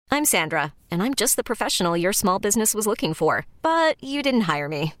I'm Sandra, and I'm just the professional your small business was looking for. But you didn't hire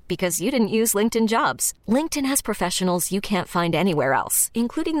me because you didn't use LinkedIn Jobs. LinkedIn has professionals you can't find anywhere else,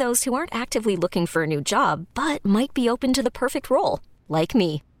 including those who aren't actively looking for a new job, but might be open to the perfect role, like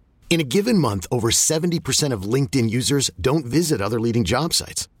me. In a given month, over 70% of LinkedIn users don't visit other leading job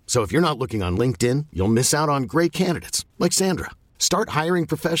sites. So if you're not looking on LinkedIn, you'll miss out on great candidates like Sandra. Start hiring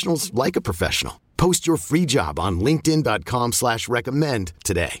professionals like a professional. Post your free job on linkedin.com/recommend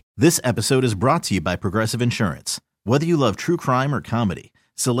today. This episode is brought to you by Progressive Insurance. Whether you love true crime or comedy,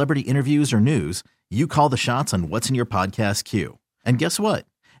 celebrity interviews or news, you call the shots on what's in your podcast queue. And guess what?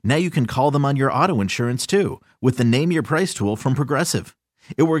 Now you can call them on your auto insurance too with the Name Your Price tool from Progressive.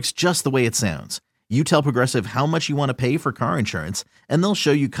 It works just the way it sounds. You tell Progressive how much you want to pay for car insurance, and they'll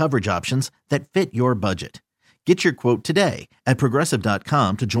show you coverage options that fit your budget. Get your quote today at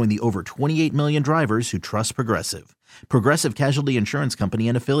Progressive.com to join the over 28 million drivers who trust Progressive. Progressive Casualty Insurance Company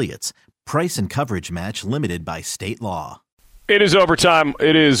and Affiliates. Price and coverage match limited by state law. It is overtime.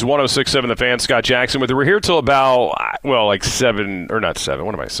 It is 106.7 The Fan. Scott Jackson with you. We're here till about, like 7, or not 7.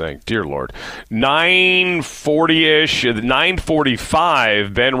 What am I saying? Dear Lord. 9:40-ish.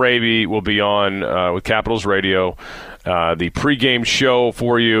 9:45, Ben Raby will be on with Capitals Radio. The pregame show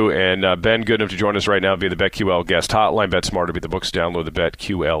for you, and Ben, good enough to join us right now via the BetQL guest hotline. Bet smarter, beat the books. Download the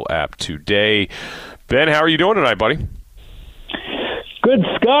BetQL app today. Ben, how are you doing tonight, buddy? Good,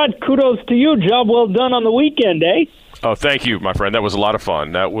 Scott. Kudos to you. Job well done on the weekend, eh? Oh, thank you, my friend. That was a lot of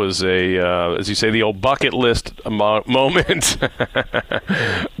fun. That was as you say, the old bucket list moment.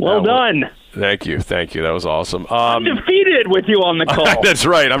 Well done. Thank you. That was awesome. Undefeated with you on the call. That's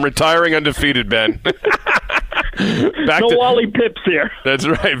right. I'm retiring undefeated, Ben. No Wally Pips here. That's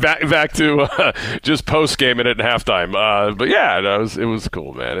right. Back to just post game and at halftime. But yeah, it was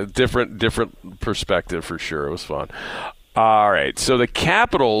cool, man. A different perspective for sure. It was fun. All right. So the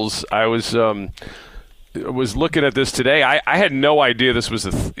Capitals, I was looking at this today. I had no idea this was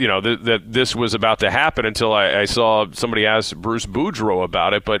that this was about to happen until I saw somebody ask Bruce Boudreau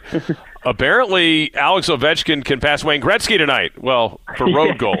about it. But apparently, Alex Ovechkin can pass Wayne Gretzky tonight. Well, for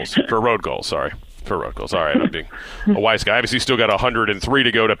road goals. Sorry. For road goals. All right, I'm being a wise guy. Obviously, still got 103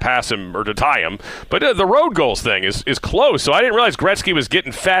 to go to pass him or to tie him. But the road goals thing is close. So I didn't realize Gretzky was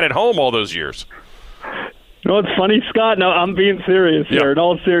getting fat at home all those years. You know, it's funny, Scott. No, I'm being serious here. In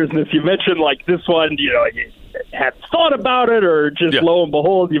all seriousness, you mentioned like this one, you hadn't thought about it, or just lo and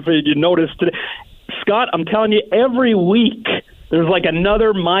behold, you noticed today. Scott, I'm telling you, every week there's like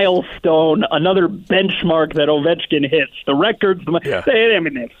another milestone, another benchmark that Ovechkin hits. The records, they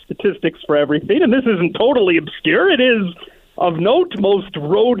have statistics for everything, and this isn't totally obscure. It is of note, most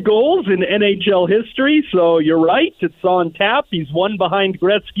road goals in NHL history. So you're right, it's on tap. He's one behind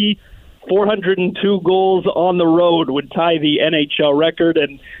Gretzky. 402 goals on the road would tie the NHL record,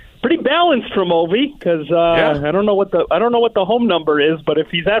 and pretty balanced from Ovi because I don't know what the home number is, but if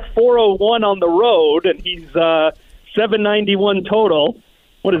he's at 401 on the road and he's 791 total,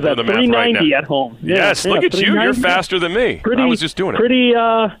 what is that? 390 at home. Yes, look at you. You're faster than me. I was just doing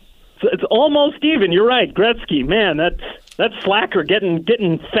it. It's almost even. You're right, Gretzky. Man, that's slacker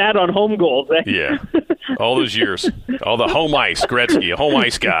getting fat on home goals. Eh? Yeah, all those years, all the home ice, Gretzky, a home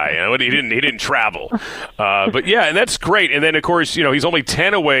ice guy. He didn't travel, but yeah, and that's great. And then of course, he's only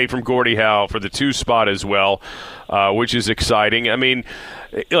 10 away from Gordie Howe for the 2 spot as well, which is exciting. I mean,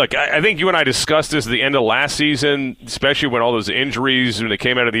 look, I think you and I discussed this at the end of last season, especially when all those injuries when they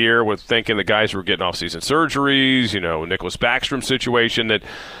came out of the year with thinking the guys were getting off-season surgeries. Nicholas Backstrom situation that.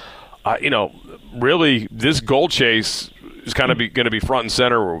 Really, this goal chase is kind of going to be front and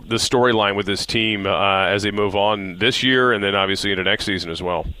center, the storyline with this team as they move on this year and then obviously into next season as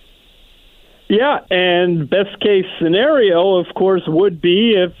well. Yeah, and best case scenario, of course, would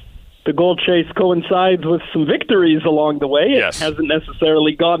be if the goal chase coincides with some victories along the way. It hasn't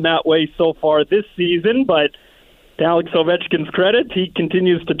necessarily gone that way so far this season, but to Alex Ovechkin's credit, he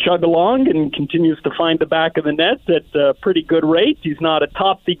continues to chug along and continues to find the back of the net at a pretty good rate. He's not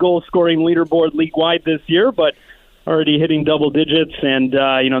atop the goal-scoring leaderboard league-wide this year, but already hitting double digits and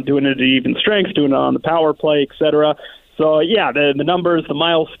doing it at even strength, doing it on the power play, etc. So, yeah, the numbers, the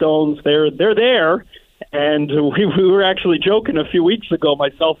milestones, they're there. And we were actually joking a few weeks ago,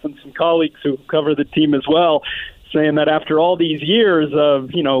 myself and some colleagues who cover the team as well, saying that after all these years of,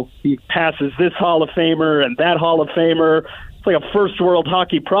 he passes this Hall of Famer and that Hall of Famer, it's like a first world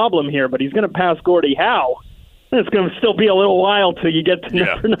hockey problem here, but he's going to pass Gordie Howe. It's going to still be a little while till you get to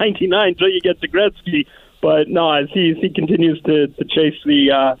number 99, till you get to Gretzky. But no, as he continues to chase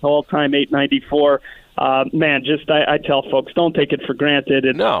the all-time 894, I tell folks, don't take it for granted.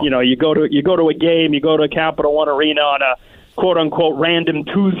 You go to a game, you go to a Capital One Arena on a quote-unquote random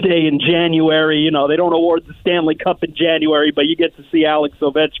Tuesday in January. You know, they don't award the Stanley Cup in January, but you get to see Alex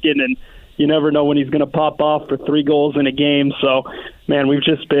Ovechkin, and you never know when he's going to pop off for 3 goals in a game. So, man, we've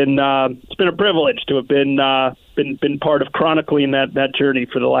just been it's been a privilege to have been part of chronicling that journey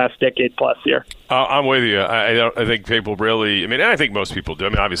for the last decade plus here. I'm with you. I think people really. I mean, and I think most people do. I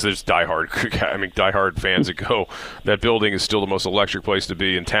mean, obviously, there's diehard fans that go. That building is still the most electric place to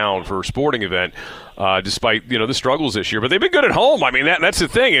be in town for a sporting event, despite the struggles this year. But they've been good at home. I mean, that's the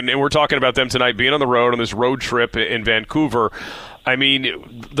thing. And we're talking about them tonight being on the road on this road trip in Vancouver. I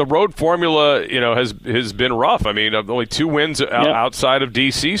mean, the road formula, has been rough. I mean, only 2 wins outside of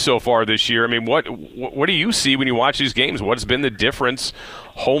D.C. so far this year. I mean, what do you see when you watch these games? What's been the difference,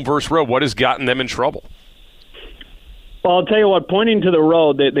 home versus road? What has gotten them in trouble? Well, I'll tell you what, pointing to the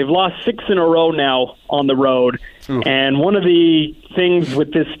road, they've lost 6 in a row now on the road. Ooh. And one of the things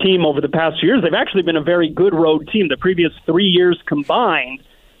with this team over the past few years, they've actually been a very good road team. The previous 3 years combined,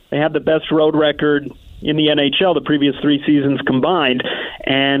 they had the best road record in the NHL the previous 3 seasons combined.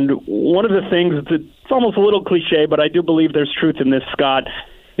 And one of the things, it's almost a little cliche, but I do believe there's truth in this, Scott,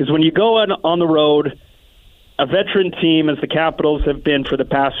 is when you go on the road, a veteran team, as the Capitals have been for the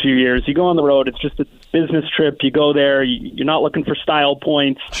past few years, you go on the road, it's just a business trip. You go there, you're not looking for style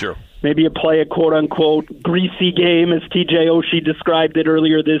points. Sure. Maybe you play a quote-unquote greasy game, as TJ Oshie described it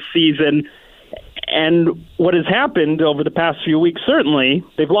earlier this season. And what has happened over the past few weeks, certainly,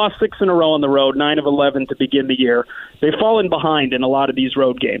 they've lost 6 in a row on the road, 9 of 11 to begin the year. They've fallen behind in a lot of these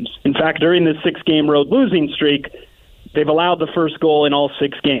road games. In fact, during this 6-game road losing streak, they've allowed the first goal in all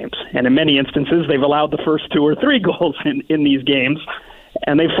 6 games. And in many instances, they've allowed the first 2 or 3 goals in these games.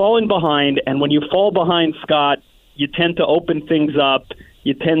 And they've fallen behind. And when you fall behind, Scott, you tend to open things up.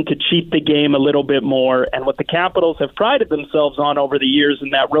 You tend to cheat the game a little bit more. And what the Capitals have prided themselves on over the years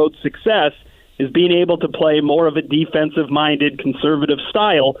in that road success is being able to play more of a defensive-minded, conservative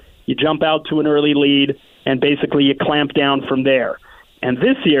style. You jump out to an early lead, and basically you clamp down from there. And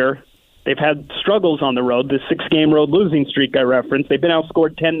this year, they've had struggles on the road. This 6-game road losing streak I referenced, they've been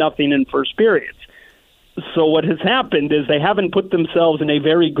outscored 10-0 in first periods. So what has happened is they haven't put themselves in a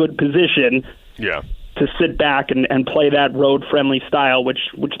very good position to sit back and play that road-friendly style, which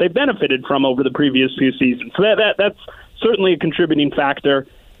they've benefited from over the previous few seasons. So that's certainly a contributing factor,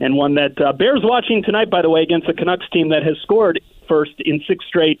 and one that bears watching tonight, by the way, against a Canucks team that has scored first in 6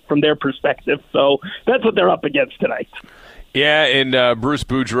 straight from their perspective. So that's what they're up against tonight. Yeah, and Bruce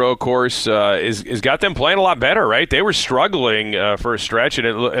Boudreau, of course, is got them playing a lot better, right? They were struggling for a stretch, and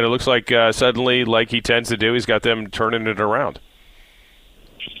it looks like suddenly, like he tends to do, he's got them turning it around.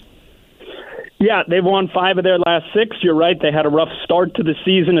 Yeah, they've won 5 of their last 6. You're right. They had a rough start to the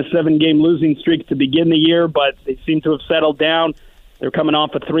season, a 7-game losing streak to begin the year, but they seem to have settled down. They're coming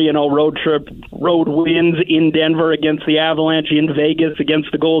off a 3-0 road trip, road wins in Denver against the Avalanche, in Vegas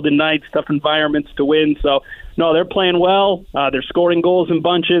against the Golden Knights, tough environments to win. So, no, they're playing well. They're scoring goals in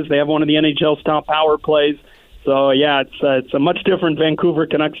bunches. They have one of the NHL's top power plays. So, yeah, it's a much different Vancouver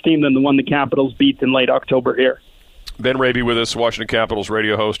Canucks team than the one the Capitals beat in late October here. Ben Raby with us, Washington Capitals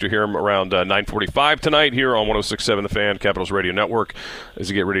radio host. You hear him around 9:45 tonight here on 106.7 The Fan, Capitals Radio Network,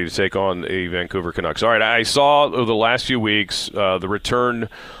 as you get ready to take on the Vancouver Canucks. All right, I saw over the last few weeks the return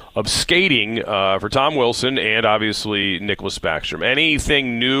of skating for Tom Wilson and obviously Nicholas Backstrom.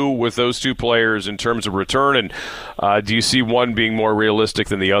 Anything new with those 2 players in terms of return, and do you see one being more realistic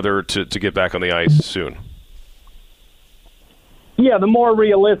than the other to get back on the ice soon? Yeah, the more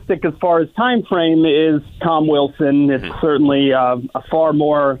realistic as far as time frame is Tom Wilson. It's certainly a far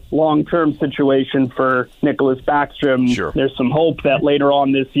more long-term situation for Nicholas Backstrom. Sure. There's some hope that later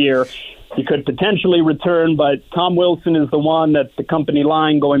on this year he could potentially return, but Tom Wilson is the one that the company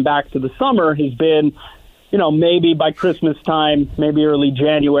line going back to the summer has been, maybe by Christmas time, maybe early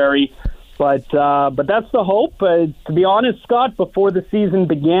January. But that's the hope. To be honest, Scott, before the season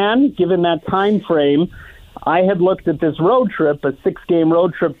began, given that time frame, I had looked at this road trip, a 6-game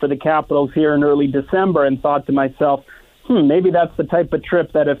road trip for the Capitals here in early December, and thought to myself, maybe that's the type of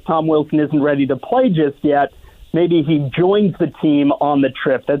trip that if Tom Wilson isn't ready to play just yet, maybe he joins the team on the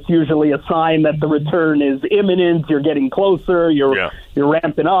trip. That's usually a sign that the return is imminent, you're getting closer, you're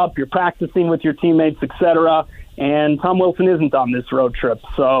ramping up, you're practicing with your teammates, etc. And Tom Wilson isn't on this road trip.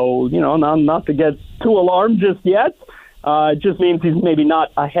 So, not to get too alarmed just yet. It just means he's maybe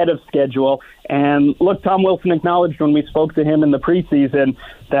not ahead of schedule. And look, Tom Wilson acknowledged when we spoke to him in the preseason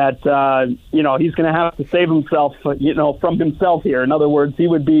that, he's going to have to save himself, from himself here. In other words, he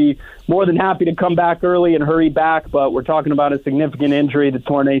would be more than happy to come back early and hurry back, but we're talking about a significant injury, the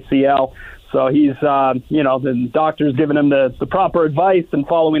torn ACL. So he's, the doctor's giving him the proper advice and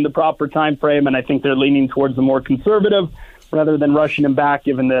following the proper time frame, and I think they're leaning towards the more conservative. rather than rushing him back,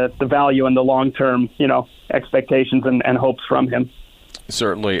 given the value and the long-term, expectations and hopes from him.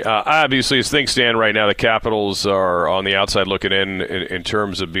 Certainly. Obviously, as things stand right now, the Capitals are on the outside looking in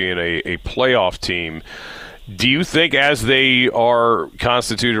terms of being a playoff team. Do you think, as they are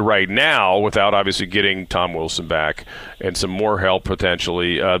constituted right now, without obviously getting Tom Wilson back and some more help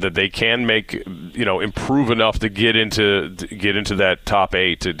potentially, that they can make, improve enough to get into that top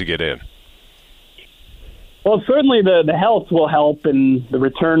 8 to get in? Well, certainly the health will help, and the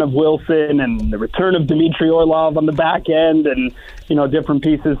return of Wilson and the return of Dmitry Orlov on the back end, and different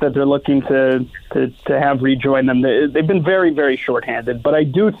pieces that they're looking to have rejoin them. They've been very, very shorthanded, but I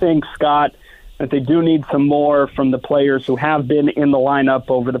do think, Scott, that they do need some more from the players who have been in the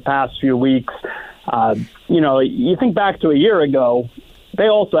lineup over the past few weeks. You think back to a year ago, they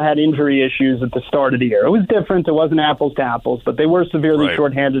also had injury issues at the start of the year. It was different. It wasn't apples to apples, but they were severely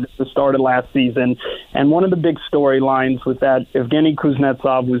shorthanded at the start of last season. And one of the big storylines was that Evgeny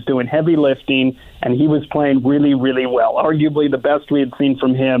Kuznetsov was doing heavy lifting, and he was playing really, really well, arguably the best we had seen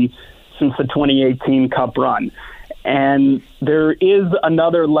from him since the 2018 Cup run. And there is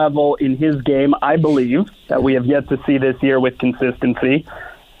another level in his game, I believe, that we have yet to see this year with consistency.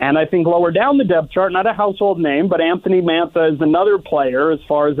 And I think lower down the depth chart, not a household name, but Anthony Mantha is another player as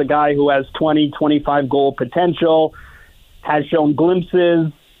far as a guy who has 20, 25 goal potential, has shown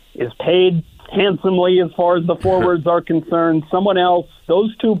glimpses, is paid handsomely as far as the forwards are concerned. Someone else,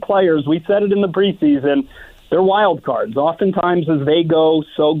 those two players, we said it in the preseason, they're wild cards. Oftentimes as they go,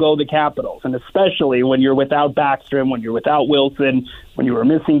 so go the Capitals. And especially when you're without Backstrom, when you're without Wilson, when you were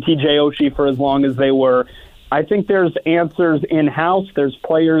missing TJ Oshie for as long as they were. I think there's answers in-house. There's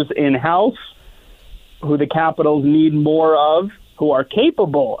players in-house who the Capitals need more of, who are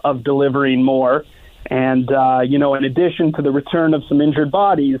capable of delivering more. And, in addition to the return of some injured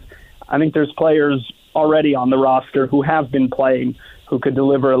bodies, I think there's players already on the roster who have been playing who could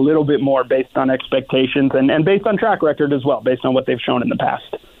deliver a little bit more based on expectations and based on track record as well, based on what they've shown in the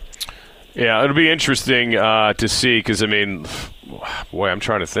past. Yeah, it'll be interesting to see because, I'm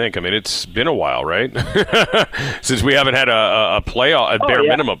trying to think. It's been a while, right? Since we haven't had a playoff,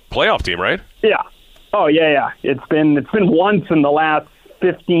 minimum playoff team, right? Yeah. Oh, yeah. It's been once in the last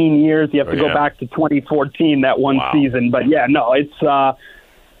 15 years. You have to go back to 2014, that one season. But,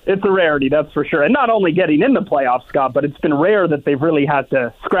 it's a rarity, that's for sure. And not only getting in the playoffs, Scott, but it's been rare that they've really had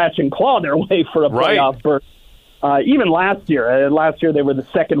to scratch and claw their way for a playoff berth. Even last year. Last year they were the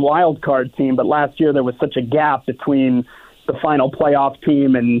second wild card team, but last year there was such a gap between the final playoff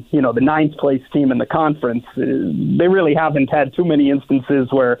team and, the ninth place team in the conference. They really haven't had too many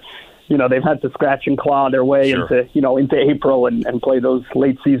instances where, they've had to scratch and claw their way into April and play those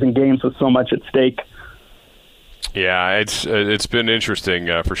late season games with so much at stake. Yeah, it's been interesting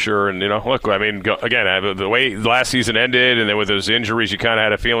for sure. And, look, again, the way last season ended and then with those injuries, you kind of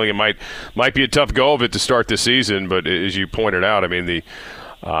had a feeling it might be a tough go of it to start this season. But as you pointed out, the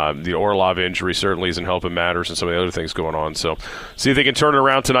Orlov injury certainly isn't helping matters and some of the other things going on. So see if they can turn it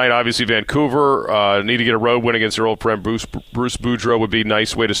around tonight. Obviously, Vancouver need to get a road win against their old friend Bruce Boudreau would be a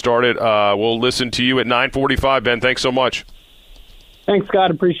nice way to start it. We'll listen to you at 9:45, Ben. Thanks so much. Thanks, Scott.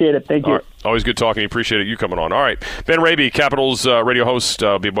 Appreciate it. Thank you. Right. Always good talking. Appreciate you coming on. All right. Ben Raby, Capitals radio host,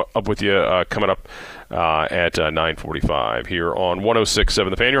 will be up with you coming up at 9:45 here on 106.7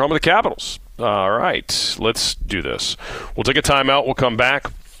 The Fan. You're home of the Capitals. All right. Let's do this. We'll take a timeout. We'll come back.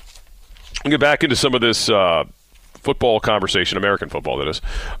 We'll get back into some of this football conversation, American football, that is,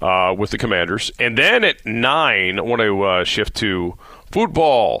 with the Commanders. And then at 9, I want to shift to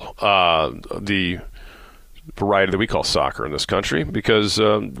football, the variety that we call soccer in this country, because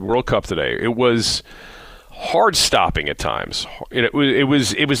World Cup today, it was hard stopping at times.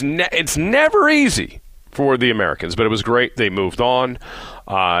 It's never easy for the Americans, but it was great. They moved on.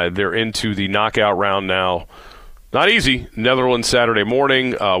 They're into the knockout round now. Not easy. Netherlands Saturday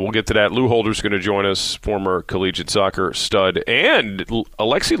morning. We'll get to that. Lou Holder's going to join us, former collegiate soccer stud, and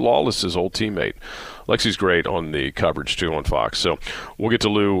Alexi Lawless's old teammate. Lexi's great on the coverage, too, on Fox. So we'll get to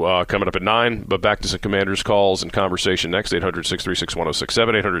Lou coming up at 9, but back to some Commanders calls and conversation next,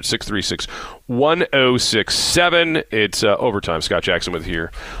 800-636-1067, 800-636-1067. It's Overtime. Scott Jackson with you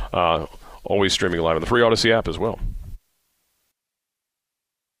here, always streaming live on the free Odyssey app as well.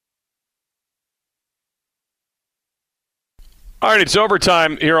 All right, it's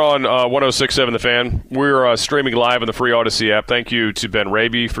overtime here on 106.7 The Fan. We're streaming live on the free Odyssey app. Thank you to Ben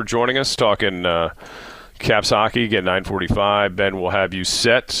Raby for joining us, talking Caps hockey, again, 9:45. Ben will have you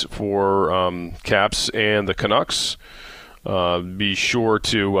set for Caps and the Canucks. Be sure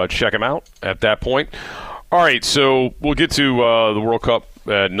to check him out at that point. All right, so we'll get to the World Cup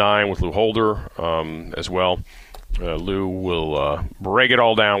at 9 with Lou Holder as well. Lou will break it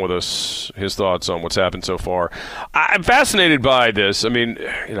all down with us, his thoughts on what's happened so far. I'm fascinated by this. I mean,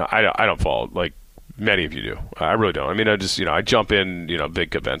 I don't follow it like many of you do. I really don't. I mean, I jump in,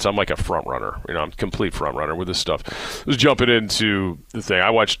 big events. I'm like a front runner. I'm a complete front runner with this stuff. Just jumping into the thing. I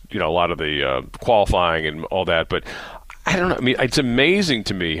watched, a lot of the qualifying and all that, but I don't know. I mean, it's amazing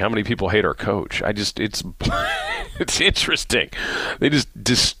to me how many people hate our coach. It's it's interesting. They just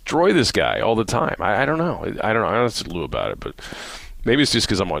destroy this guy all the time. I don't know. I don't ask Lou about it, but maybe it's just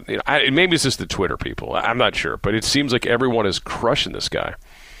because I'm on. Maybe it's just the Twitter people. I'm not sure, but it seems like everyone is crushing this guy.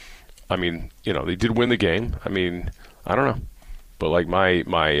 I mean, they did win the game. I mean, I don't know, but like my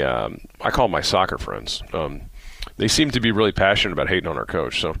I call them my soccer friends. They seem to be really passionate about hating on our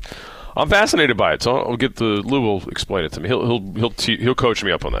coach. So I'm fascinated by it. So I'll get Lou will explain it to me. He'll coach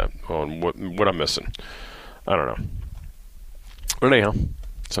me up on that, on what I'm missing. I don't know. But anyhow,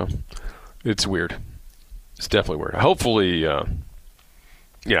 so it's weird. It's definitely weird. Hopefully,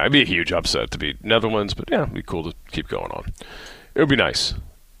 it'd be a huge upset to beat Netherlands, but yeah, it'd be cool to keep going on. It would be nice.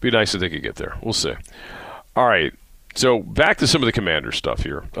 Be nice if they could get there. We'll see. All right. So back to some of the Commander stuff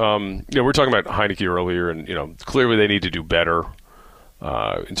here. We were talking about Heineke earlier, and clearly they need to do better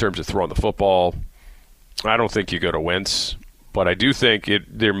in terms of throwing the football. I don't think you go to Wentz, but I do think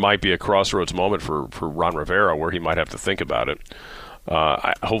there might be a crossroads moment for Ron Rivera where he might have to think about it.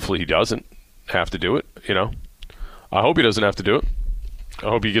 Hopefully he doesn't have to do it. I hope he doesn't have to do it. I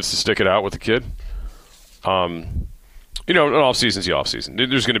hope he gets to stick it out with the kid. An off-season's the off-season.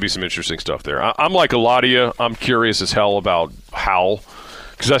 There's going to be some interesting stuff there. I'm like a lot of you. I'm curious as hell about Howell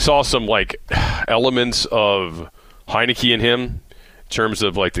because I saw some, elements of Heineke in him in terms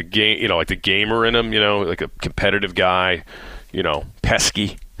of, the game, like the gamer in him, like a competitive guy,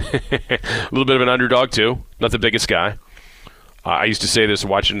 pesky. A little bit of an underdog, too. Not the biggest guy. I used to say this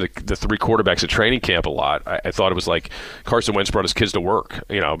watching the three quarterbacks at training camp a lot. I thought it was like Carson Wentz brought his kids to work,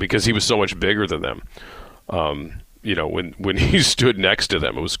 because he was so much bigger than them. When he stood next to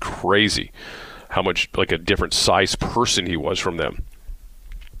them, it was crazy how much like a different size person he was from them.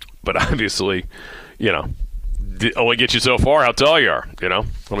 But obviously, only get you so far how tall you are,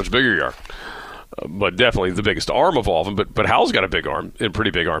 how much bigger you are. But definitely the biggest arm of all of them. But Howell's got a big arm, a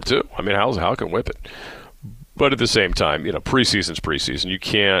pretty big arm too. I mean, Howell can whip it. But at the same time, preseason's preseason. You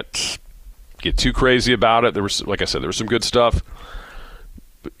can't get too crazy about it. There was, like I said, there was some good stuff.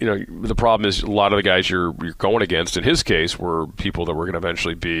 The problem is a lot of the guys you're going against, in his case, were people that were going to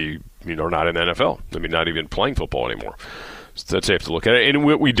eventually be, not in the NFL. I mean, not even playing football anymore. So that's how you have to look at it. And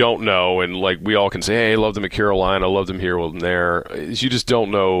what we don't know, and we all can say, hey, I loved him at Carolina, I loved him here, well, there, is you just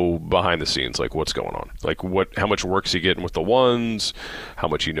don't know behind the scenes, what's going on. How much work's he getting with the ones, how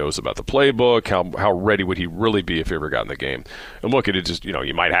much he knows about the playbook, how ready would he really be if he ever got in the game. And look at it, just,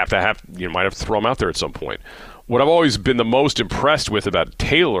 you might have to throw him out there at some point. What I've always been the most impressed with about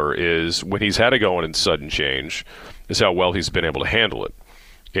Taylor is when he's had to go in and sudden change is how well he's been able to handle it.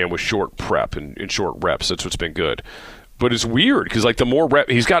 And with short prep and short reps, that's what's been good. But it's weird because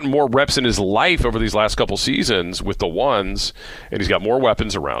he's gotten more reps in his life over these last couple seasons with the ones, and he's got more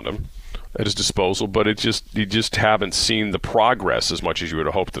weapons around him at his disposal. But you just haven't seen the progress as much as you would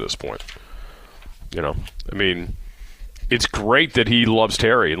have hoped at this point. I mean, it's great that he loves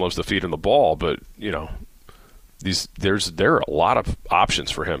Terry and loves to feed him the ball, but there are a lot of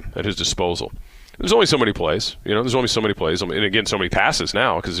options for him at his disposal. There's only so many plays. There's only so many plays. And again, so many passes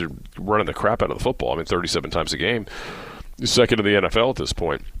now because they're running the crap out of the football. I mean, 37 times a game. He's second in the NFL at this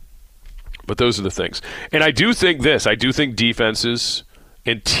point. But those are the things. And I do think defenses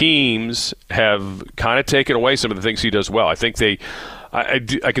and teams have kind of taken away some of the things he does well. I think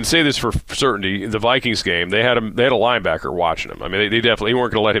I can say this for certainty. The Vikings game, they had a linebacker watching him. I mean, they definitely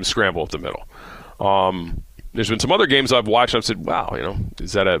weren't going to let him scramble up the middle. There's been some other games I've watched and I've said, wow,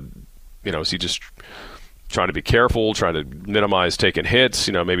 is that is he just trying to be careful, trying to minimize taking hits,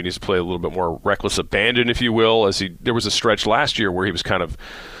 maybe needs to play a little bit more reckless abandon, if you will, there was a stretch last year where he was kind of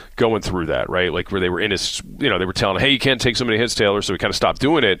going through that, right? Like where they were in his, they were telling him, hey, you can't take so many hits, Taylor, so he kind of stopped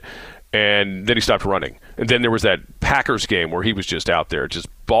doing it, and then he stopped running. And then there was that Packers game where he was just out there just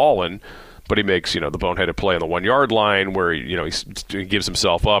balling, but he makes, the boneheaded play on the 1 yard line where, he gives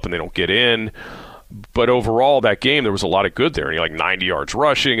himself up and they don't get in. But overall, that game, there was a lot of good there. And he 90 yards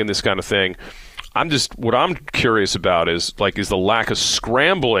rushing and this kind of thing. What I'm curious about is the lack of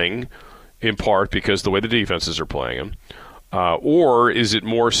scrambling in part because the way the defenses are playing him. Or is it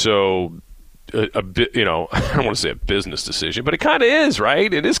more so a bit, I don't want to say a business decision, but it kind of is,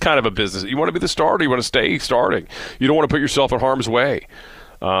 right? It is kind of a business. You want to be the starter. You want to stay starting. You don't want to put yourself in harm's way.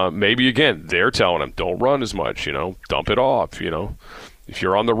 Maybe, again, they're telling him, don't run as much, dump it off, If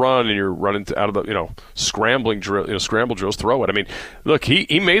you're on the run and you're running out of the, scramble drills, throw it. I mean, look,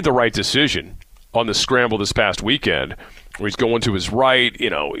 he made the right decision on the scramble this past weekend where he's going to his right, he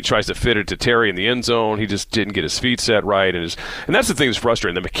tries to fit it to Terry in the end zone. He just didn't get his feet set right. And that's the thing that's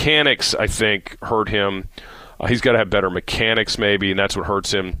frustrating. The mechanics, I think, hurt him. He's got to have better mechanics maybe, and that's what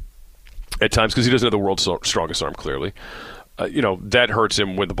hurts him at times because he doesn't have the world's strongest arm, clearly. That hurts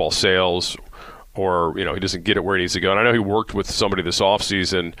him when the ball sails or, he doesn't get it where he needs to go. And I know he worked with somebody this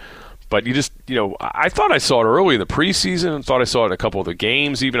offseason, but you just, I thought I saw it early in the preseason. I thought I saw it in a couple of the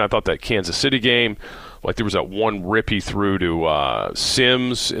games even. I thought that Kansas City game, like there was that one rip he threw to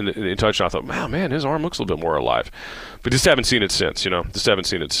Sims in touchdown. I thought, wow, man, his arm looks a little bit more alive. But just haven't seen it since,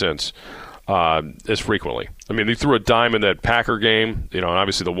 as frequently. I mean, he threw a dime in that Packer game, and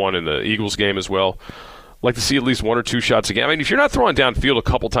obviously the one in the Eagles game as well. Like to see at least one or two shots a game. I mean, if you're not throwing downfield a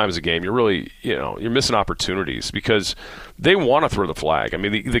couple times a game, you're really, you're missing opportunities because they want to throw the flag. I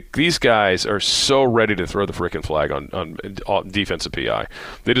mean, these guys are so ready to throw the freaking flag on defensive PI.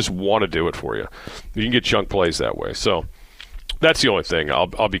 They just want to do it for you. You can get chunk plays that way. So that's the only thing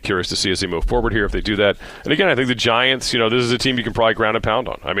I'll be curious to see as they move forward here if they do that. And again, I think the Giants, this is a team you can probably ground and pound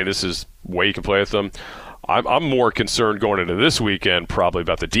on. I mean, this is way you can play with them. I'm more concerned going into this weekend probably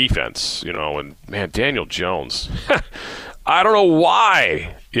about the defense, and man, Daniel Jones. I don't know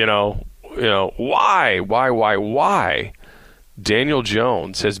why, why Daniel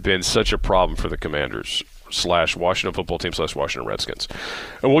Jones has been such a problem for the Commanders / Washington football team / Washington Redskins.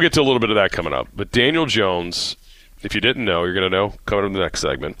 And we'll get to a little bit of that coming up. But Daniel Jones, if you didn't know, you're going to know coming up in the next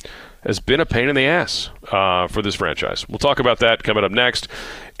segment, has been a pain in the ass for this franchise. We'll talk about that coming up next.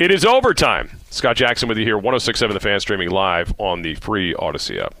 It is overtime. Scott Jackson with you here, 106.7 The Fan, streaming live on the free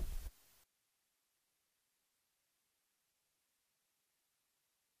Odyssey app.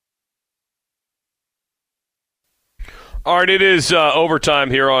 All right, it is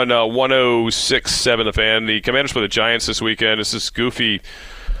overtime here on 106.7 The Fan. The Commanders play the Giants this weekend. It's this goofy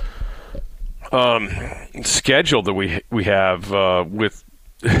schedule that we have with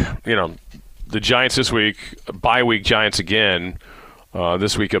the Giants this week, bye week Giants again.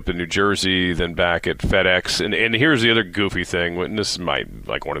 This week up in New Jersey, then back at FedEx. And here's the other goofy thing. And this might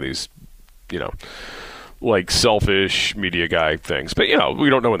like one of these, like selfish media guy things. But, we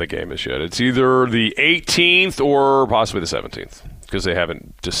don't know when the game is yet. It's either the 18th or possibly the 17th because they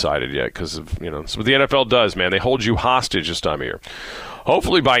haven't decided yet because of, it's what the NFL does, man. They hold you hostage this time of year.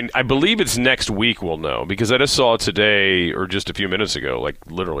 Hopefully I believe it's next week we'll know because I just saw today or just a few minutes ago, like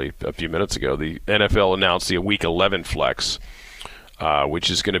literally a few minutes ago, the NFL announced the Week 11 flex. Which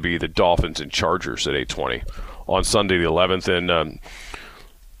is going to be the Dolphins and Chargers at 8:20 on Sunday the 11th. And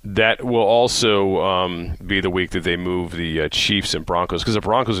that will also be the week that they move the Chiefs and Broncos because the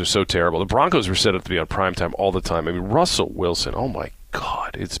Broncos are so terrible. The Broncos were set up to be on primetime all the time. I mean, Russell Wilson, oh, my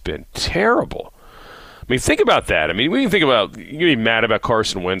God, it's been terrible. I mean, think about that. I mean, when you think about, you can be mad about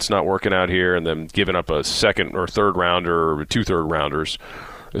Carson Wentz not working out here and then giving up a second or third rounder or 2 third-rounders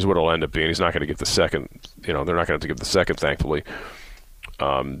is what it'll end up being. He's not going to get the second. They're not going to have to give the second, thankfully.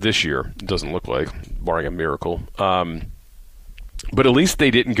 This year, it doesn't look like, barring a miracle. But at least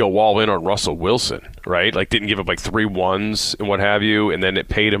they didn't go all in on Russell Wilson, right? Like, didn't give up like 3 1s and what have you, and then it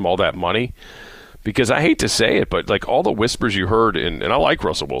paid him all that money. Because I hate to say it, but like all the whispers you heard, and I like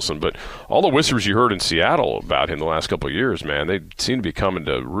Russell Wilson, but all the whispers you heard in Seattle about him the last couple of years, man, they seem to be coming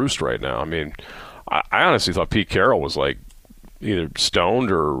to roost right now. I mean, I honestly thought Pete Carroll was like either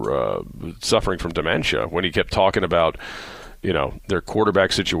stoned or suffering from dementia when he kept talking about their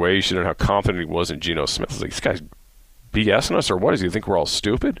quarterback situation and how confident he was in Geno Smith. I was like, this guy's BSing us or what? Does he think we're all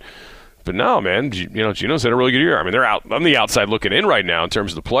stupid? But no, man, Geno's had a really good year. I mean, they're out on the outside looking in right now in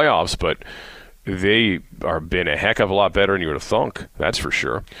terms of the playoffs, but they are been a heck of a lot better than you would have thunk. That's for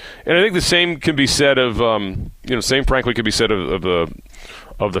sure. And I think the same can be said of, same frankly could be said of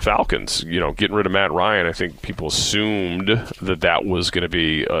the Falcons. Getting rid of Matt Ryan, I think people assumed that was going to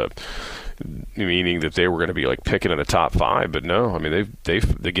be meaning that they were going to be like picking in the top 5, but no. I mean,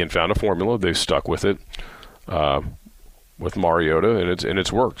 they've again found a formula. They've stuck with it with Mariota, and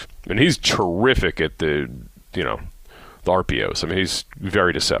it's worked. And he's terrific at the RPOs. I mean, he's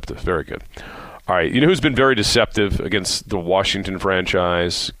very deceptive, very good. All right, who's been very deceptive against the Washington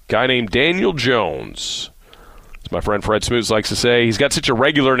franchise? Guy named Daniel Jones. As my friend Fred Smoots likes to say, he's got such a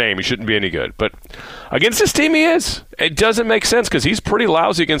regular name, he shouldn't be any good. But against this team, he is. It doesn't make sense because he's pretty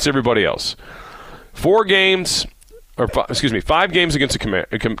lousy against everybody else. 5 games against not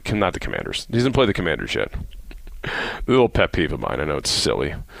the Commanders. He hasn't played the Commanders yet. A little pet peeve of mine. I know it's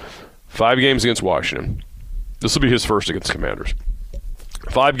silly. 5 games against Washington. This will be his first against Commanders.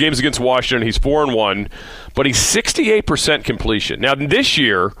 5 games against Washington. He's 4-1, but he's 6 68% completion. Now, this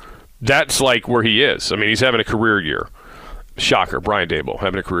year, that's like where he is. I mean, he's having a career year. Shocker, Brian Daboll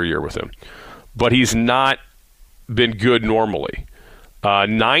having a career year with him. But he's not been good normally.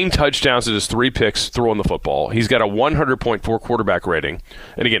 9 touchdowns to his 3 picks throwing the football. He's got a 100.4 quarterback rating.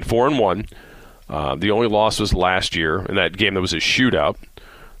 And again, 4-1. The only loss was last year in that game that was a shootout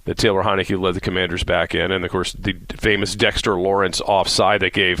that Taylor Heineke led the Commanders back in. And, of course, the famous Dexter Lawrence offside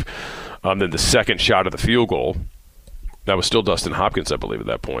that gave then the second shot of the field goal. That was still Dustin Hopkins, I believe, at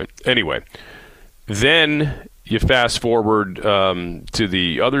that point. Anyway, then you fast forward to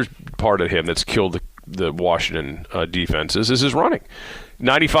the other part of him that's killed the Washington defenses is his running.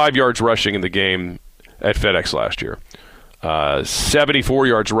 95 yards rushing in the game at FedEx last year. 74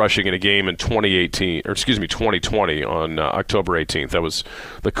 yards rushing in a game in 2020 on October 18th. That was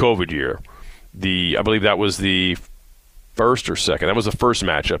the COVID year. I believe that was the first or second. That was the first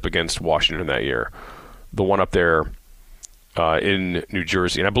matchup against Washington that year. The one up there in New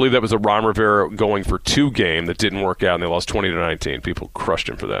Jersey. And I believe that was the Ron Rivera going for 2 game that didn't work out, and they lost 20-19. People crushed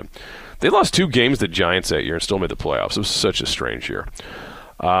him for that. They lost 2 games to the Giants that year and still made the playoffs. It was such a strange year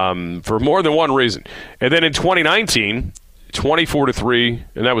for more than one reason. And then in 2019, 24-3,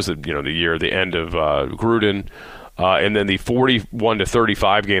 and that was the year, the end of Gruden, and then the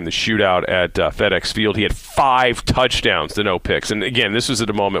 41-35 game, the shootout at FedEx Field. He had 5 touchdowns to no picks. And again, this was at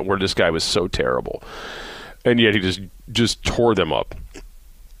a moment where this guy was so terrible, and yet he just tore them up.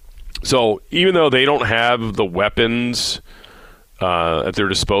 So even though they don't have the weapons at their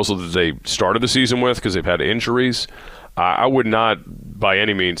disposal that they started the season with because they've had injuries, I would not by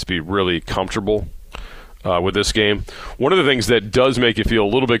any means be really comfortable with this game. One of the things that does make you feel a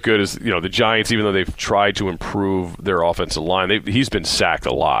little bit good is, the Giants, even though they've tried to improve their offensive line, he's been sacked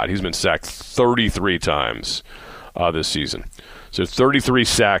a lot. He's been sacked 33 times this season. So 33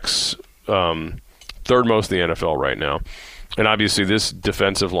 sacks, third most in the NFL right now. And obviously this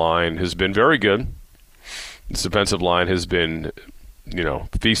defensive line has been very good. This defensive line has been,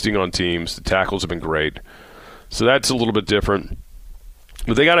 feasting on teams. The tackles have been great. So that's a little bit different.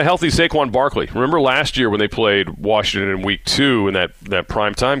 But they got a healthy Saquon Barkley. Remember last year when they played Washington in Week 2 in that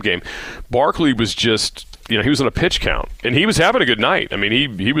primetime game? Barkley was just, he was on a pitch count. And he was having a good night. I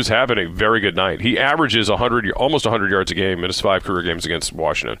mean, he was having a very good night. He averages almost 100 yards a game in his 5 career games against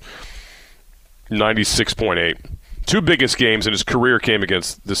Washington. 96.8. 2 biggest games in his career came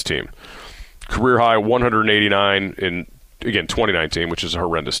against this team. Career high 189 in, again, 2019, which is a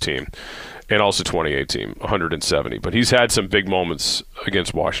horrendous team. And also 2018, 170. But he's had some big moments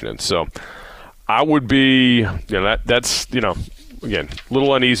against Washington. So I would be, that's, again, a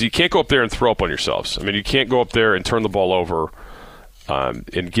little uneasy. You can't go up there and throw up on yourselves. I mean, you can't go up there and turn the ball over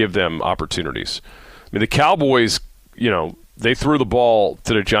and give them opportunities. I mean, the Cowboys, they threw the ball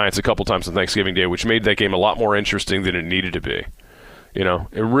to the Giants a couple times on Thanksgiving Day, which made that game a lot more interesting than it needed to be. It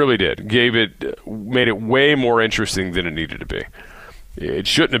really did. Made it way more interesting than it needed to be. It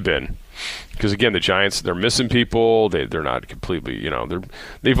shouldn't have been. Because, again, the Giants, they're missing people. They're not completely,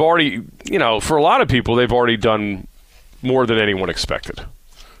 they've already, for a lot of people, they've already done more than anyone expected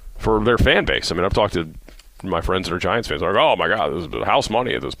for their fan base. I mean, I've talked to my friends that are Giants fans. They're like, oh, my God, this is house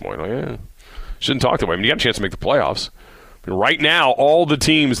money at this point. Like, shouldn't talk that way. I mean, you got a chance to make the playoffs. I mean, right now, all the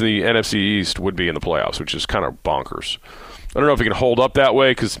teams in the NFC East would be in the playoffs, which is kind of bonkers. I don't know if it can hold up that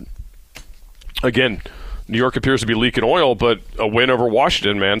way because, again, New York appears to be leaking oil, but a win over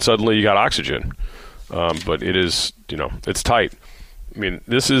Washington, man, suddenly you got oxygen. But it is, it's tight. I mean,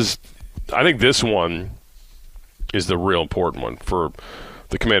 I think this one is the real important one for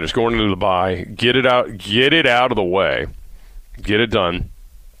the Commanders. Going into the bye, get it out of the way, get it done,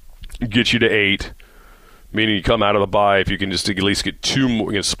 get you to 8, meaning you come out of the bye, if you can just at least get 2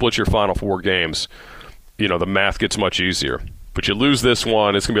 more, split your final 4 games, the math gets much easier. But you lose this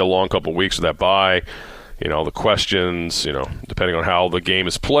one, it's going to be a long couple of weeks of that bye. The questions, depending on how the game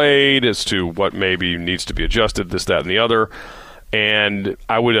is played as to what maybe needs to be adjusted, this, that, and the other. And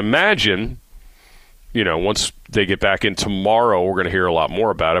I would imagine, once they get back in tomorrow, we're going to hear a lot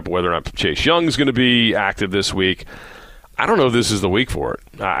more about it. But whether or not Chase Young is going to be active this week, I don't know if this is the week for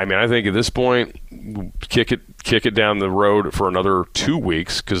it. I mean, I think at this point, kick it down the road for another 2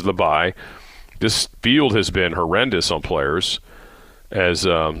 weeks because of the bye. This field has been horrendous on players, as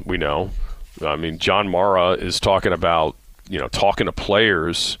we know. I mean, John Mara is talking about, talking to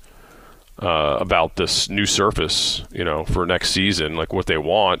players about this new surface, for next season, like what they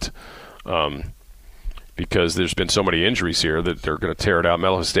want, because there's been so many injuries here that they're going to tear it out.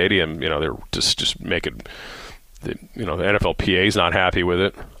 Memphis Stadium, they're just making, the NFLPA is not happy with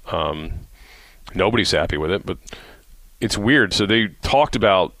it. Nobody's happy with it, but it's weird. So they talked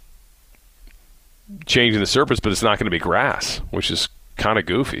about changing the surface, but it's not going to be grass, which is kind of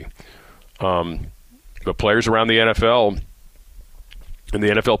goofy. But players around the NFL and the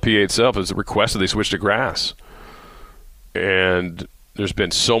NFLPA itself has requested they switch to grass. And there's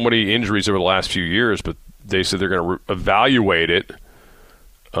been so many injuries over the last few years, but they said they're going to evaluate it,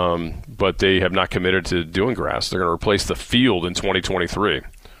 but they have not committed to doing grass. They're going to replace the field in 2023.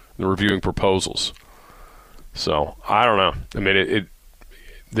 They're reviewing proposals. So, I don't know. I mean,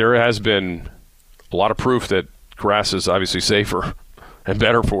 there has been a lot of proof that grass is obviously safer and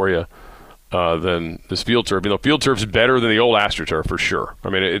better for you than this field turf. You know, field turf is better than the old AstroTurf for sure. I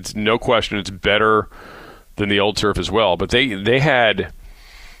mean, it's no question it's better than the old turf as well. But they had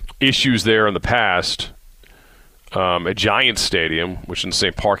issues there in the past at Giants Stadium, which is in the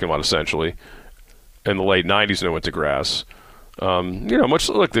same parking lot essentially, in the late 90s when it went to grass. Much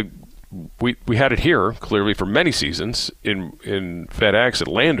like we had it here clearly for many seasons in FedEx at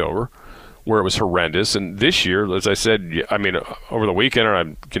Landover, where it was horrendous. And this year, as I said, I mean, over the weekend,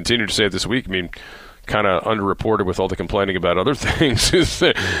 and I continue to say it this week, I mean, kind of underreported with all the complaining about other things, is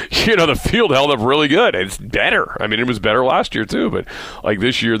that, the field held up really good. It's better. I mean, it was better last year too, but like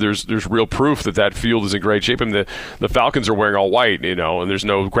this year, there's real proof that field is in great shape. And the Falcons are wearing all white, and there's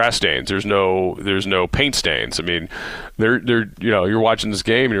no grass stains, there's no paint stains. I mean, they're you're watching this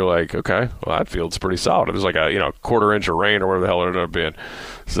game and you're like, okay, well, that field's pretty solid. It was like a quarter inch of rain or whatever the hell it ended up being.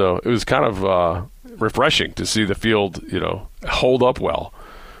 So it was kind of refreshing to see the field, hold up well.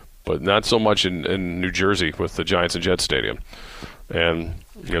 But not so much in New Jersey with the Giants and Jets Stadium. And,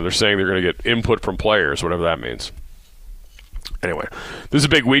 they're saying they're going to get input from players, whatever that means. Anyway, this is a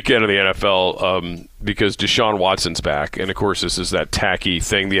big weekend in the NFL because Deshaun Watson's back. And, of course, this is that tacky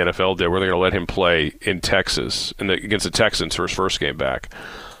thing the NFL did where they're going to let him play in Texas against the Texans for his first game back.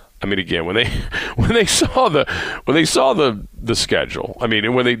 I mean, again, when they saw the schedule, I mean,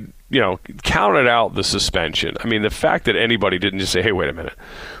 and when they counted out the suspension, I mean, the fact that anybody didn't just say, hey, wait a minute,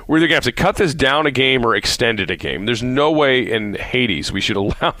 we're either going to have to cut this down a game or extend it a game. There's no way in Hades we should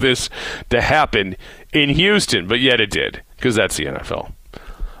allow this to happen in Houston, but yet it did, because that's the NFL.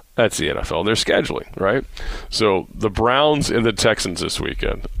 That's the NFL. They're scheduling, right? So the Browns and the Texans this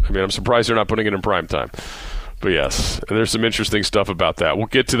weekend. I mean, I'm surprised they're not putting it in prime time. But yes, and there's some interesting stuff about that. We'll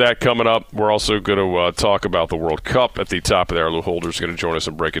get to that coming up. We're also going to talk about the World Cup at the top of there. Lou Holder's going to join us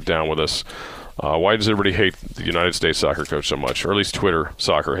and break it down with us. Why does everybody hate the United States soccer coach so much? Or at least Twitter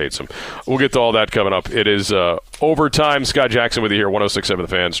soccer hates him. We'll get to all that coming up. It is overtime. Scott Jackson with you here, 106.7 The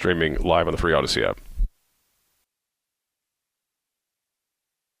Fan, streaming live on the free Odyssey app.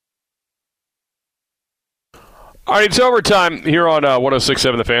 All right, it's overtime here on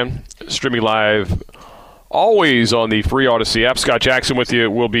 106.7 The Fan, streaming live always on the free Odyssey app. Scott Jackson with you.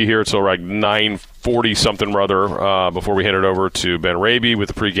 We'll be here until like 9:40 something rather before we hand it over to Ben Raby with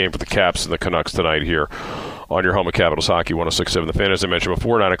the pregame for the Caps and the Canucks tonight here on your home of Capitals Hockey, 106.7 The Fan. As I mentioned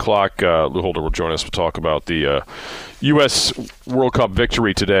before, 9 o'clock, Lou Holder will join us to talk about the U.S. World Cup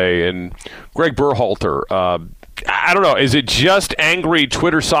victory today. And Greg Berhalter, I don't know, is it just angry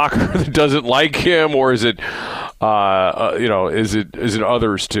Twitter soccer that doesn't like him, or is it is it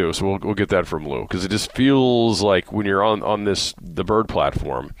others too? So we'll get that from Lou, because it just feels like when you're on the Bird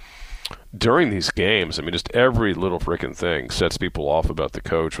platform during these games, I mean, just every little freaking thing sets people off about the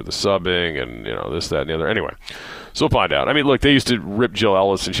coach with the subbing and this, that, and the other. Anyway, so we'll find out. I mean, look, they used to rip Jill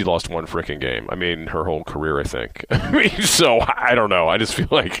Ellis and she lost one freaking game. I mean, her whole career, I think. I mean, so I don't know. I just feel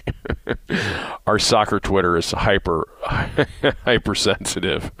like our soccer Twitter is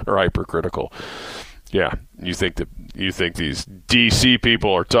hypersensitive or hypercritical. Yeah, you think these DC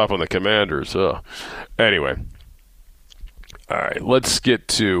people are tough on the Commanders? Anyway, all right. Let's get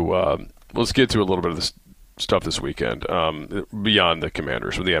to a little bit of this stuff this weekend beyond the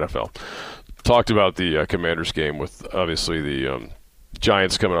Commanders with the NFL. Talked about the Commanders game with obviously the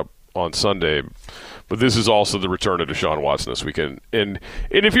Giants coming up on Sunday, but this is also the return of Deshaun Watson this weekend. And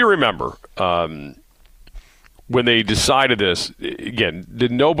if you remember. When they decided this, again,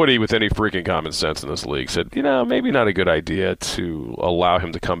 nobody with any freaking common sense in this league said, maybe not a good idea to allow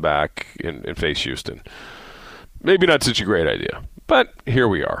him to come back and face Houston. Maybe not such a great idea. But here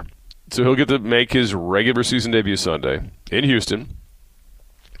we are. So he'll get to make his regular season debut Sunday in Houston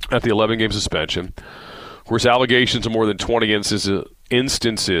at the 11-game suspension. Of course, allegations of more than 20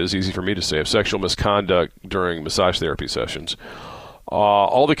 instances, easy for me to say, of sexual misconduct during massage therapy sessions.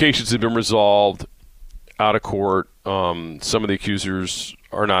 All the cases have been resolved out of court. Some of the accusers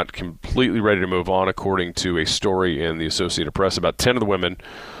are not completely ready to move on, according to a story in the Associated Press. About 10 of the women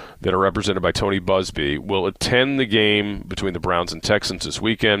that are represented by Tony Busby will attend the game between the Browns and Texans this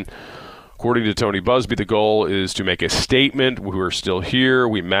weekend. Of According to Tony Buzbee, the goal is to make a statement. We're still here.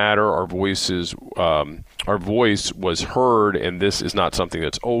 We matter. Our voice was heard, and this is not something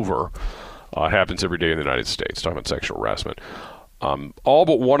that's over. It happens every day in the United States, talking about sexual harassment. All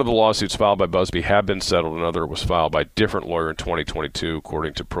but one of the lawsuits filed by Buzbee have been settled. Another was filed by a different lawyer in 2022,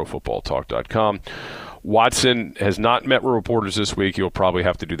 according to ProFootballTalk.com. Watson has not met with reporters this week. He'll probably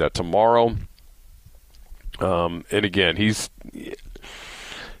have to do that tomorrow. And again, he's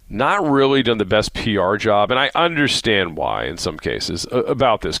not really done the best PR job, and I understand why in some cases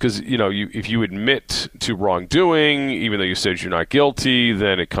about this, because if you admit to wrongdoing, even though you said you're not guilty,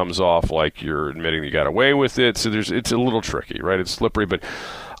 then it comes off like you're admitting you got away with it. So it's a little tricky, right? It's slippery, but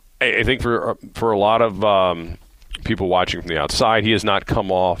I think for a lot of people watching from the outside, he has not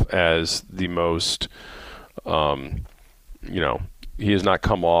come off as the most, he has not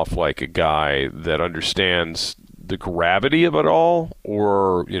come off like a guy that understands the gravity of it all,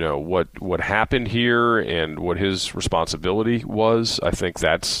 or what happened here and what his responsibility was. I think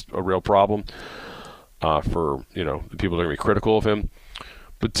that's a real problem for the people that are going to be critical of him.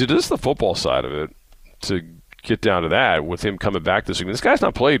 But to just the football side of it, to get down to that, with him coming back this week, this guy's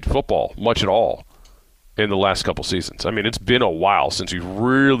not played football much at all in the last couple seasons. I mean, it's been a while since we've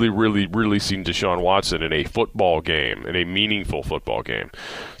really, really, really seen Deshaun Watson in a football game, in a meaningful football game.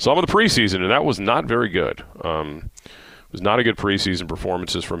 Some of the preseason, and that was not very good. It was not a good preseason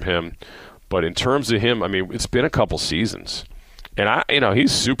performances from him. But in terms of him, I mean, it's been a couple seasons. And,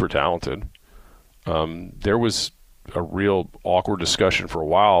 he's super talented. There was a real awkward discussion for a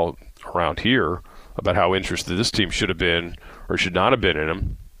while around here about how interested this team should have been or should not have been in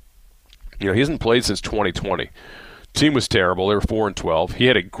him. He hasn't played since 2020. Team was terrible. They were 4-12. He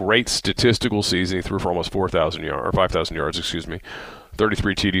had a great statistical season. He threw for almost 4,000 yards, or 5,000 yards,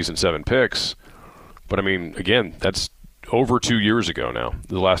 33 TDs and 7 picks. But I mean, again, that's over 2 years ago now,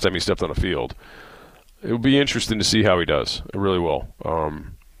 the last time he stepped on a field. It will be interesting to see how he does. It really will.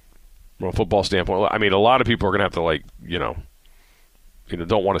 From a football standpoint, I mean, a lot of people are going to have to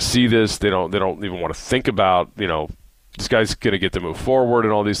don't want to see this. They don't even want to think about, this guy's going to get to move forward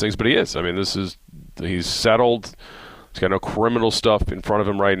and all these things, but he is. I mean, he's settled. He's got no criminal stuff in front of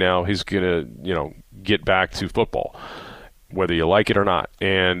him right now. He's going to, get back to football, whether you like it or not.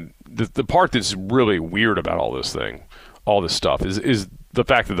 And the part that's really weird about all this stuff, is the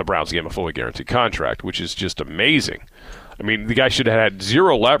fact that the Browns gave him a fully guaranteed contract, which is just amazing. I mean, the guy should have had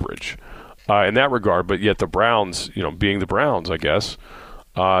zero leverage in that regard, but yet the Browns, being the Browns, I guess,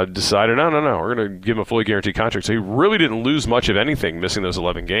 decided, no, we're going to give him a fully guaranteed contract. So he really didn't lose much of anything missing those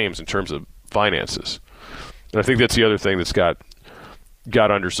 11 games in terms of finances. And I think that's the other thing that's got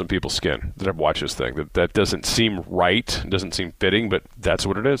under some people's skin that have watched this thing. That doesn't seem right, doesn't seem fitting, but that's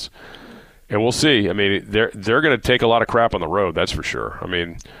what it is. And we'll see. I mean, they're going to take a lot of crap on the road, that's for sure. I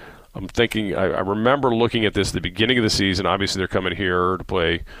mean, I'm thinking, I remember looking at this at the beginning of the season. Obviously, they're coming here to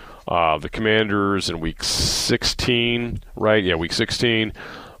play the Commanders in Week 16, right? Yeah, Week 16.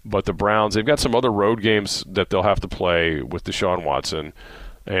 But the Browns, they've got some other road games that they'll have to play with Deshaun Watson,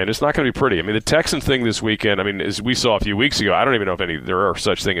 and it's not going to be pretty. I mean, the Texans thing this weekend, I mean, as we saw a few weeks ago, I don't even know if there are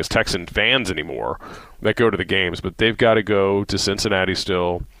such thing as Texan fans anymore that go to the games, but they've got to go to Cincinnati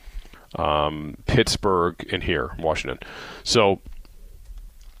still, Pittsburgh, and here, Washington. So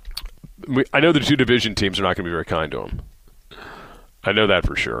I know the two division teams are not going to be very kind to them. I know that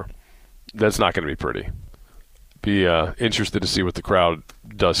for sure. That's not going to be pretty. Be interested to see what the crowd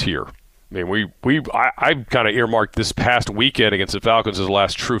does here. I mean, I kind of earmarked this past weekend against the Falcons as the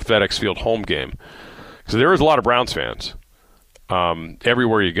last true FedEx Field home game. So there is a lot of Browns fans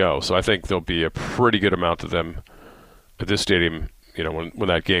everywhere you go. So I think there'll be a pretty good amount of them at this stadium, when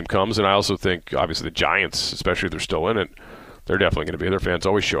that game comes. And I also think, obviously, the Giants, especially if they're still in it, they're definitely going to be. Their fans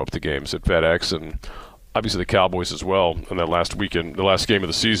always show up to games at FedEx, and obviously the Cowboys as well. And that last weekend, the last game of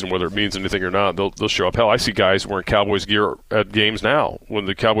the season, whether it means anything or not, they'll show up. Hell, I see guys wearing Cowboys gear at games now when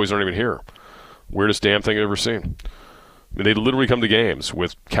the Cowboys aren't even here. Weirdest damn thing I've ever seen. I mean, they literally come to games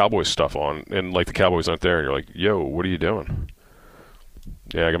with Cowboys stuff on, and like the Cowboys aren't there, and you're like, yo, what are you doing?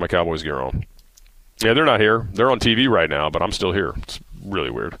 Yeah, I got my Cowboys gear on. Yeah, they're not here. They're on TV right now, but I'm still here. It's really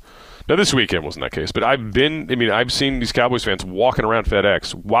weird. Now, this weekend wasn't that case, but I've seen these Cowboys fans walking around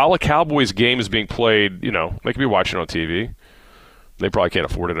FedEx while a Cowboys game is being played. They could be watching on TV. They probably can't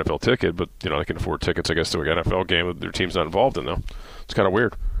afford an NFL ticket, but, they can afford tickets, I guess, to an NFL game that their team's not involved in, though. It's kind of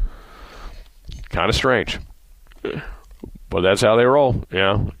weird. Kind of strange. But that's how they roll.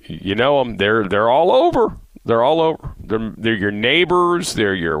 Yeah. You know them. They're all over. They're all over. They're your neighbors.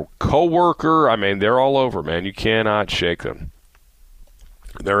 They're your coworker. I mean, they're all over, man. You cannot shake them.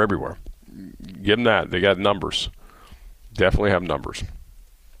 They're everywhere. Give them that. They got numbers. Definitely have numbers.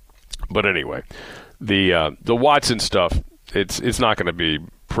 But anyway, the Watson stuff, it's not going to be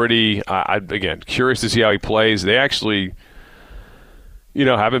pretty. Again, curious to see how he plays. They actually,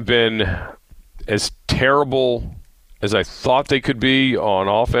 haven't been as terrible as I thought they could be on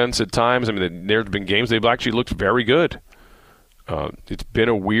offense at times. I mean, there have been games they've actually looked very good. It's been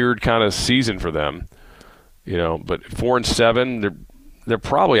a weird kind of season for them, But 4-7, they're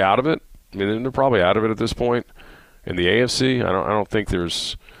probably out of it. I mean, they're probably out of it at this point. In the AFC, I don't think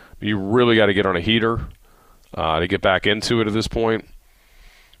there's. You really got to get on a heater to get back into it at this point.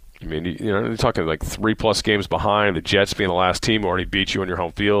 I mean, you're talking like 3+ games behind. The Jets being the last team who already beat you on your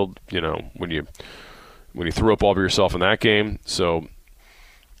home field. When you threw up all over yourself in that game. So,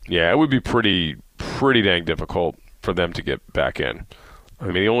 yeah, it would be pretty dang difficult for them to get back in.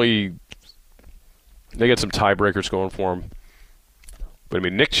 I mean, they got some tiebreakers going for them. But, I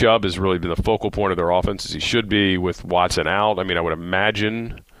mean, Nick Chubb has really been the focal point of their offense, as he should be with Watson out. I mean, I would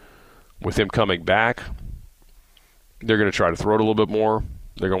imagine with him coming back, they're going to try to throw it a little bit more.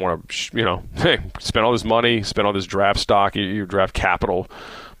 They're going to want to, spend all this money, spend all this draft stock, your draft capital.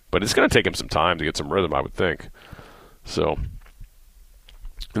 But it's going to take him some time to get some rhythm, I would think. So,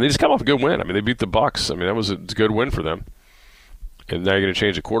 and they just come off a good win. I mean, they beat the Bucs. I mean, it's a good win for them. And now you're going to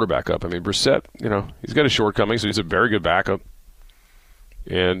change the quarterback up. I mean, Brissett, he's got his shortcomings, so he's a very good backup.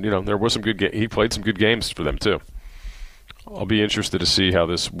 And, there was some he played some good games for them, too. I'll be interested to see how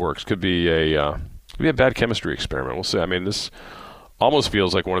this works. Could be a bad chemistry experiment. We'll see. I mean, this almost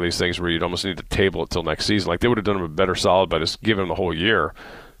feels like one of these things where you'd almost need to table it till next season. Like, they would have done him a better solid by just giving him the whole year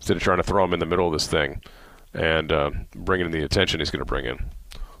instead of trying to throw him in the middle of this thing and bringing in the attention he's going to bring in.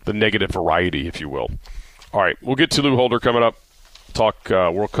 The negative variety, if you will. All right, we'll get to Lou Holder coming up. Talk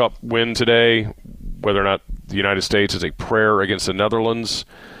World Cup win today, whether or not the United States is a prayer against the Netherlands.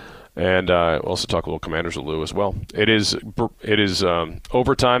 And we'll also talk a little Commanders with Lou as well. It is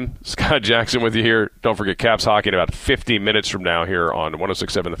overtime. Scott Jackson with you here. Don't forget Caps Hockey in about 50 minutes from now here on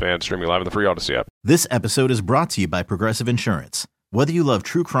 106.7 The Fan, streaming live on the free Odyssey app. This episode is brought to you by Progressive Insurance. Whether you love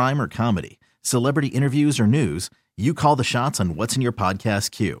true crime or comedy, celebrity interviews or news, you call the shots on what's in your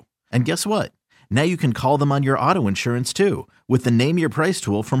podcast queue. And guess what? Now you can call them on your auto insurance too with the Name Your Price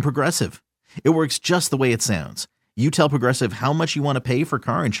tool from Progressive. It works just the way it sounds. You tell Progressive how much you want to pay for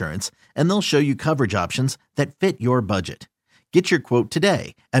car insurance, and they'll show you coverage options that fit your budget. Get your quote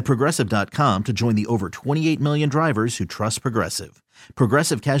today at Progressive.com to join the over 28 million drivers who trust Progressive.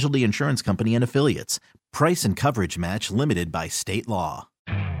 Progressive Casualty Insurance Company and Affiliates. Price and coverage match limited by state law.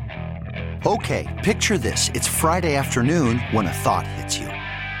 Okay, picture this. It's Friday afternoon when a thought hits you.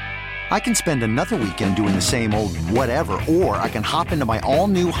 I can spend another weekend doing the same old whatever, or I can hop into my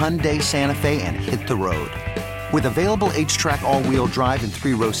all-new Hyundai Santa Fe and hit the road. With available H-Track all-wheel drive and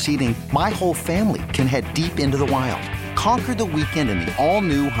 3-row seating, my whole family can head deep into the wild. Conquer the weekend in the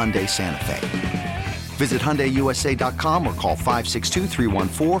all-new Hyundai Santa Fe. Visit HyundaiUSA.com or call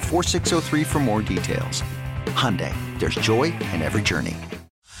 562-314-4603 for more details. Hyundai, there's joy in every journey.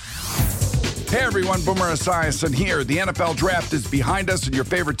 Hey everyone, Boomer Esiason here. The NFL Draft is behind us and your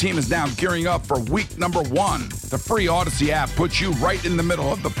favorite team is now gearing up for week number 1. The free Odyssey app puts you right in the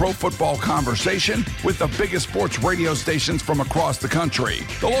middle of the pro football conversation with the biggest sports radio stations from across the country.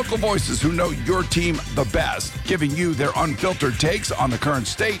 The local voices who know your team the best, giving you their unfiltered takes on the current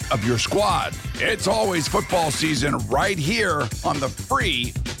state of your squad. It's always football season right here on the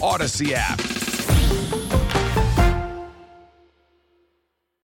free Odyssey app.